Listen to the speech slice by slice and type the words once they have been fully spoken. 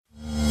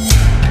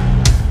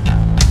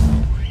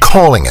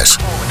Calling It.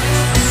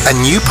 A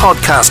new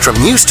podcast from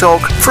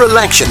Newstalk for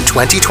election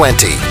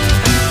 2020.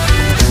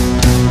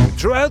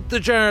 Throughout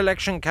the general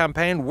election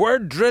campaign, we're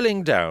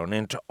drilling down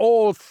into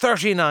all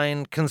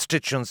 39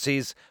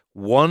 constituencies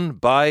one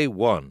by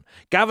one.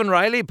 Gavan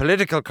Reilly,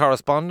 political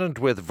correspondent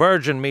with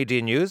Virgin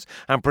Media News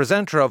and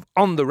presenter of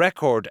On the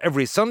Record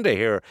every Sunday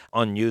here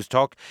on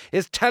Newstalk,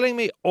 is telling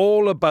me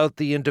all about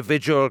the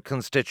individual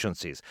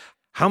constituencies.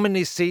 How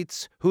many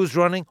seats, who's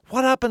running,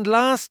 what happened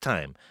last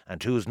time,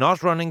 and who's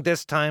not running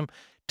this time,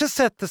 to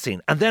set the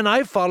scene. And then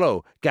I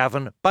follow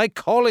Gavan by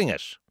calling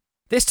it.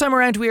 This time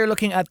around, we are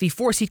looking at the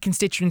 4-seat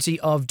constituency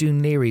of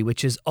Dun Laoghaire,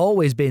 which has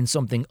always been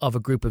something of a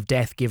group of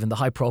death given the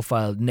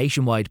high-profile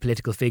nationwide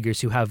political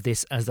figures who have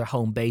this as their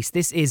home base.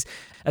 This is,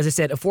 as I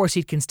said, a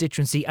 4-seat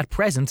constituency. At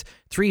present,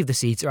 3 of the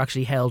seats are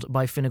actually held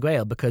by Fine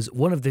Gael because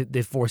one of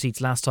the 4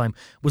 seats last time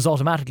was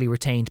automatically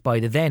retained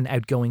by the then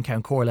outgoing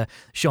Count Corla,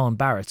 Sean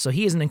Barrett. So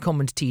he is an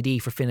incumbent TD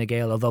for Fine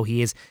Gael, although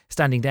he is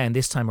standing down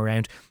this time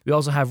around. We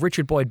also have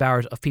Richard Boyd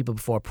Barrett of People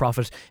Before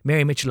Profit,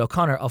 Mary Mitchell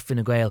O'Connor of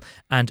Fine Gael,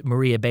 and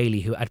Maria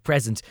Bailey, who at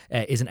present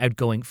is an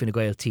outgoing Fine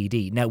Gael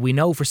TD. Now, we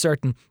know for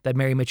certain that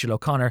Mary Mitchell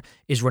O'Connor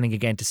is running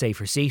again to save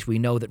her seat. We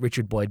know that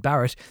Richard Boyd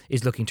Barrett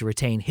is looking to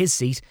retain his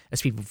seat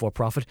as People Before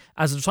Profit.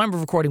 As of the time of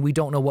recording, we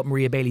don't know what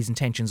Maria Bailey's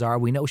intentions are.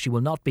 We know she will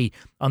not be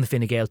on the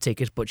Fine Gael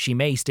ticket, but she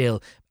may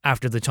still,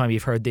 after the time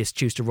you've heard this,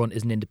 choose to run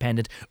as an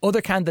independent. Other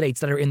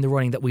candidates that are in the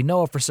running that we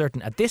know of for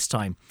certain at this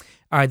time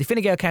are the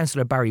Fine Gael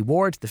councillor Barry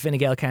Ward, the Fine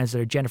Gael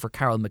councillor Jennifer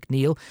Carroll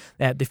McNeil,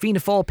 the Fianna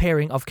Fáil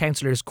pairing of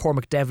councillors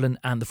Cormac Devlin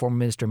and the former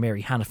Minister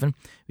Mary Hanafin.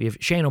 We have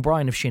Shane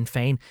O'Brien of Sinn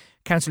Féin,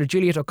 Councillor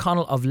Juliet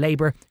O'Connell of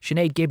Labour,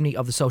 Sinead Gibney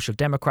of the Social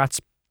Democrats.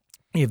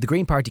 We have the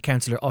Green Party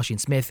councillor Oisin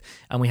Smith,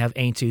 and we have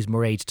Aontú's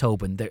Mairead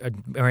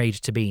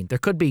Tabine. There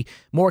could be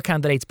more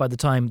candidates by the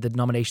time the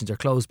nominations are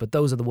closed, but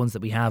those are the ones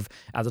that we have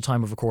at the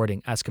time of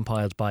recording as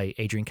compiled by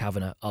Adrian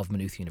Kavanagh of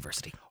Maynooth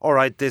University. All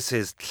right, this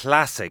is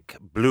classic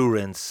Blue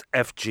Rinse,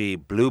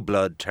 FG, Blue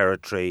Blood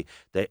territory.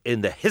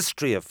 In the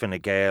history of Fine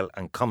Gael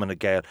and Cumann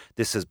Gael,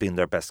 this has been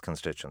their best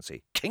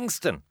constituency.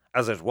 Kingston,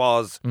 as it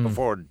was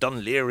before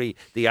Dun Laoghaire,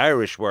 the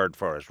Irish word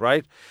for it,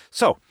 right?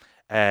 So,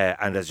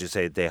 and as you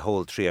say, they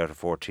hold 3 out of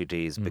 4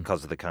 TDs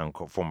because of the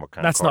former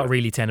Count That's Corla. not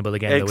really tenable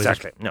again,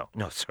 exactly. though, is it?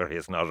 No, sorry,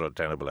 it's not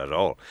tenable at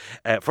all.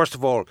 First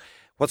of all,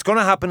 what's going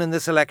to happen in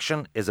this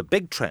election is a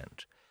big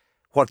trend.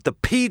 What the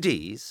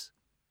PDs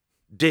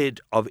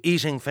did of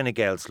eating Fine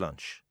Gael's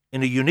lunch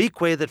in a unique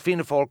way that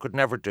Fianna Fáil could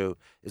never do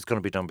is going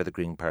to be done by the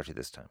Green Party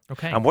this time.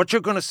 Okay. And what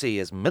you're going to see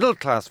is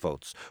middle-class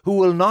votes who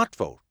will not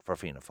vote for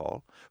Fianna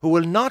Fáil, who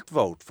will not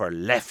vote for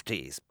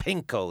lefties,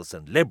 pinkos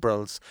and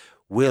liberals,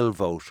 will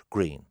vote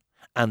Green.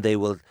 And they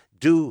will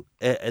do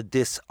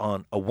this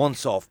on a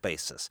once-off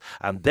basis.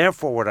 And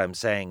therefore what I'm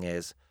saying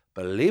is,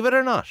 believe it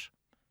or not,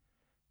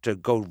 to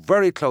go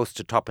very close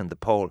to top in the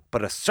poll,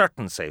 but a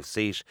certain safe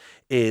seat,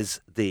 is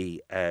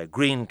the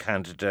Green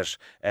candidate,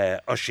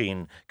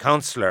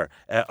 Councillor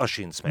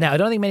Oisin Smith. Now, I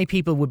don't think many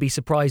people would be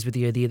surprised with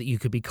the idea that you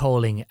could be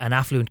calling an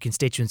affluent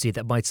constituency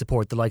that might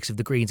support the likes of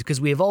the Greens,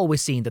 because we have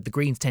always seen that the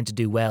Greens tend to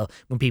do well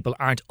when people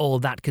aren't all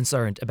that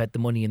concerned about the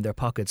money in their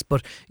pockets.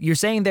 But you're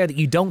saying there that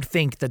you don't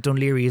think that Dun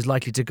Laoghaire is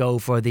likely to go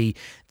for the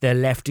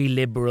lefty,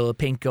 liberal,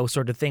 pinko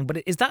sort of thing.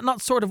 But is that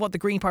not sort of what the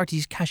Green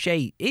Party's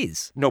cachet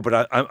is? No,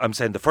 but I'm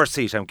saying the first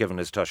seat I'm giving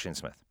is to Oisin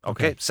Smith.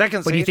 Okay.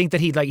 Second seat. But do you think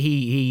that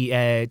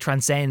he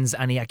transcends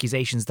any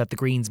accusations that the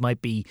Greens might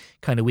be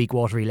kind of weak,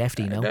 watery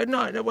lefty, no?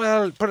 No,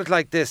 well, put it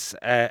like this.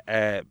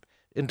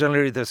 In Dun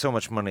Laoghaire, there's so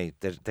much money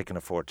that they can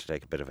afford to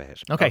take a bit of a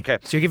hit. Okay.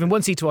 So you're giving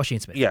one seat to Oisin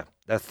Smith? Yeah,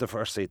 that's the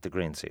first seat, the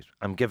Green seat.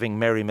 I'm giving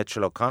Mary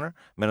Mitchell O'Connor,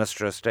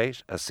 Minister of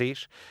State, a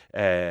seat.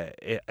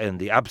 In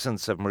the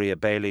absence of Maria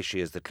Bailey, she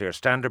is the clear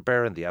standard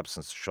bearer. In the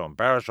absence of Sean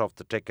Barrett off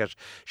the ticket,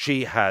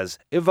 she has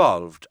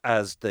evolved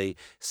as the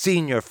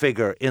senior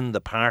figure in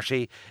the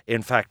party.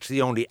 In fact,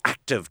 the only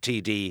active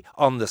TD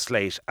on the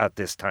slate at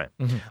this time.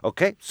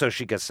 Okay, so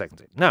she gets second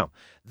seat. Now,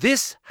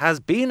 this has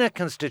been a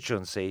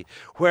constituency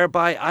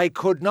whereby I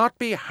could not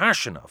be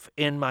harsh enough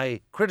in my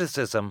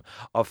criticism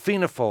of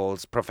Fianna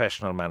Fáil's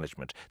professional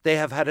management. They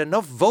have had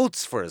enough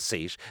votes for a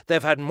seat,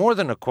 they've had more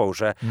than a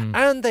quota,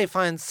 and they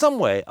find some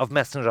way of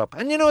messing it up.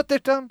 And you know what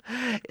they've done?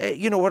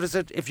 What is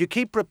it? If you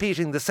keep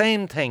repeating the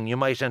same thing, you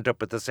might end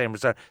up with the same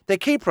result. They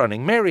keep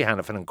running Mary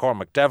Hanafin and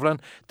Cormac Devlin,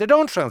 they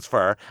don't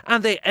transfer,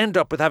 and they end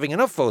up with having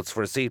enough votes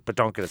for a seat, but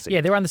don't get a seat.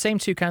 Yeah, they were on the same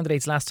 2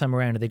 candidates last time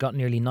around, and they got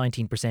nearly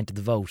 19% of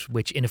the vote,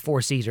 which in a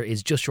 4-seater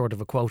is just short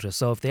of a quota.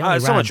 So if they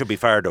only someone should be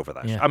fired over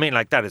that. Yeah. I mean,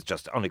 that is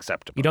just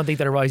unacceptable. You don't think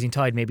that a rising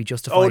tide maybe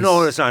justifies? Oh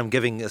no, I'm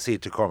giving a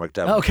seat to Cormac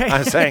Devlin. Okay.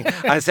 I'm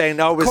saying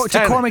no. It was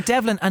to Cormac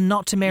Devlin and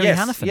not to Mary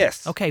Hanafin.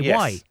 Yes. Okay. Yes.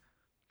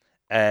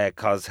 Why?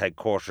 Because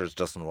headquarters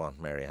doesn't want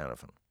Mary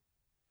Hanafin.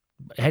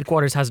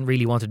 Headquarters hasn't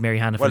really wanted Mary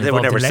Hanafin Well, they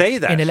would involved never say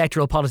that. in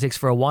electoral politics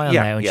for a while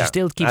now, and she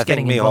still keeps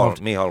getting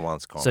involved. Micheál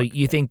wants Cormac. So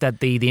you think that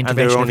the intervention and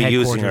they're only of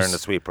headquarters, using her in a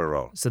sweeper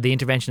role. So the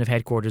intervention of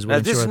headquarters will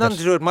ensure this that... has nothing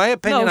to do with my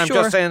opinion. No, I'm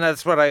just saying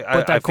that's what I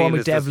But that feel Cormac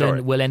is the story.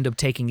 Devlin will end up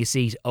taking a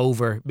seat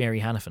over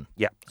Mary Hanafin.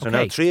 Yeah. So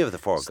Okay. now 3 of the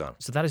 4 are gone.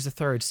 So that is the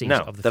third seat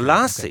Now, of the the three.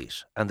 last Okay.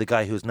 seat, and the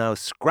guy who's now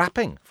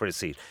scrapping for a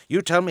seat.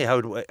 You tell me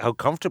how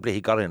comfortably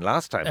he got in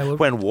last time.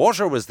 When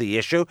water was the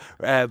issue,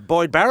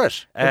 Boyd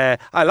Barrett.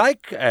 I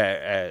like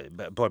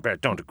Boyd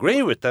Barrett. Don't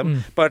agree with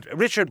them, but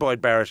Richard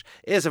Boyd Barrett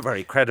is a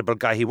very credible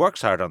guy. He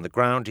works hard on the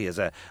ground. He has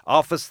an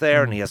office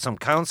there, and he has some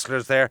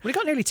councillors there. Well, he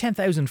got nearly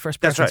 10,000 first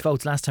preference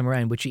votes last time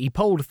around, which he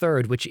polled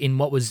third, which in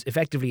what was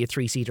effectively a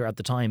 3-seater at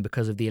the time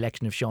because of the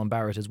election of Sean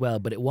Barrett as well.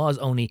 But it was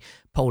only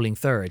polling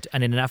third,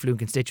 and in an affluent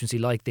constituency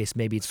like this,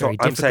 maybe it's very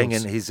difficult. I'm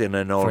saying he's in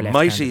an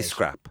almighty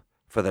scrap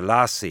for the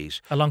last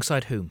seat.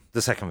 Alongside whom?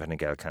 The second Fine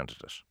Gael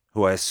candidate,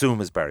 who I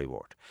assume is Barry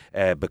Ward,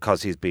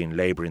 because he's been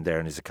labouring there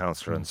and he's a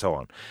councillor and so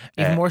on.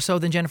 Even more so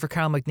than Jennifer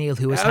Carl McNeil,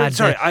 who has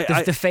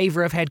had the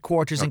favour of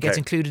headquarters and gets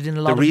included in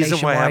a lot of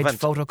nationwide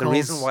photo calls. The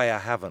reason why I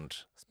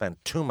haven't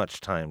spent too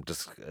much time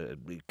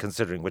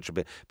considering which would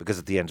be, because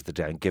at the end of the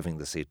day I'm giving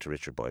the seat to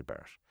Richard Boyd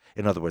Barrett.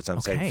 In other words,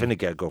 I'm saying Fine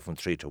Gael go from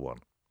 3 to 1.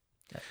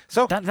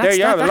 So there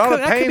you have a lot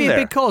of pain there. That could be a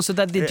big call. So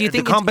that, do you think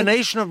the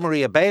combination of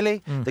Maria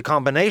Bailey, the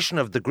combination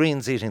of the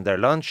Greens eating their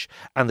lunch,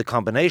 and the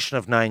combination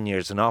of 9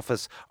 years in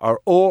office are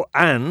all,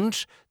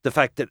 and the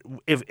fact that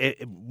if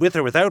with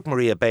or without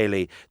Maria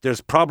Bailey,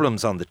 there's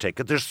problems on the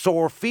ticket. There's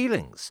sore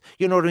feelings.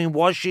 You know what I mean?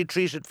 Was she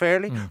treated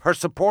fairly? Her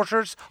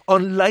supporters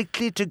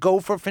unlikely to go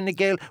for Fine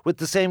Gael with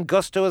the same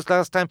gusto as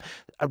last time.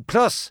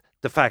 Plus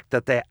the fact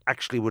that they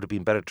actually would have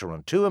been better to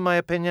run 2, in my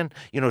opinion.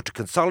 You know, to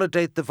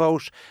consolidate the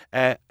vote.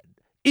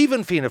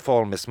 Even Fianna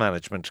Fáil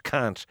mismanagement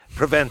can't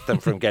prevent them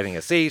from getting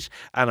a seat,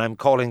 and I'm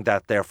calling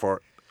that,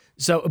 therefore...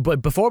 So,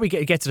 but before we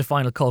get to the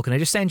final call, can I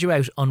just send you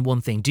out on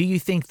one thing? Do you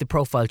think the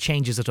profile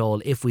changes at all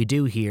if we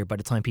do hear, by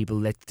the time people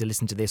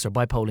listen to this, or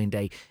by polling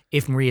day,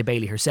 if Maria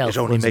Bailey herself... It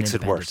only makes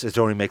it worse. It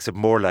only makes it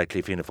more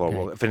likely Fine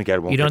Gael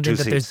won't you don't get 2 think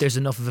that seats. there's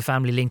enough of a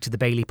family link to the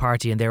Bailey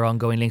party and their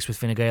ongoing links with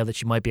Fine Gael that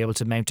she might be able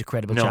to mount a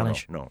credible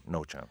challenge?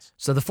 No chance.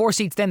 So the 4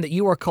 seats then that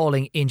you are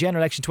calling in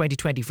general election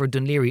 2020 for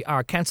Dun Laoghaire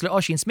are Councillor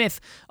Oisin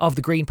Smith of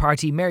the Green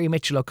Party, Mary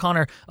Mitchell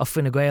O'Connor of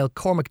Fine Gael,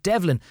 Cormac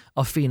Devlin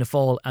of Fianna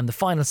Fáil, and the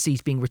final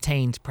seat being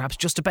retained, perhaps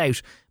just about,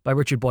 by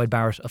Richard Boyd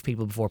Barrett of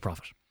People Before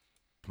Profit.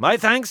 My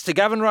thanks to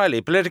Gavan Reilly,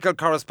 political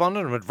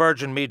correspondent with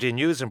Virgin Media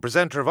News and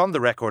presenter of On The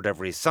Record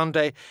every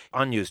Sunday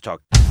on Newstalk.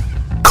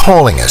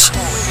 Calling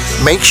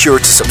it. Make sure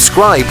to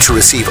subscribe to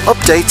receive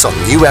updates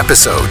on new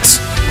episodes.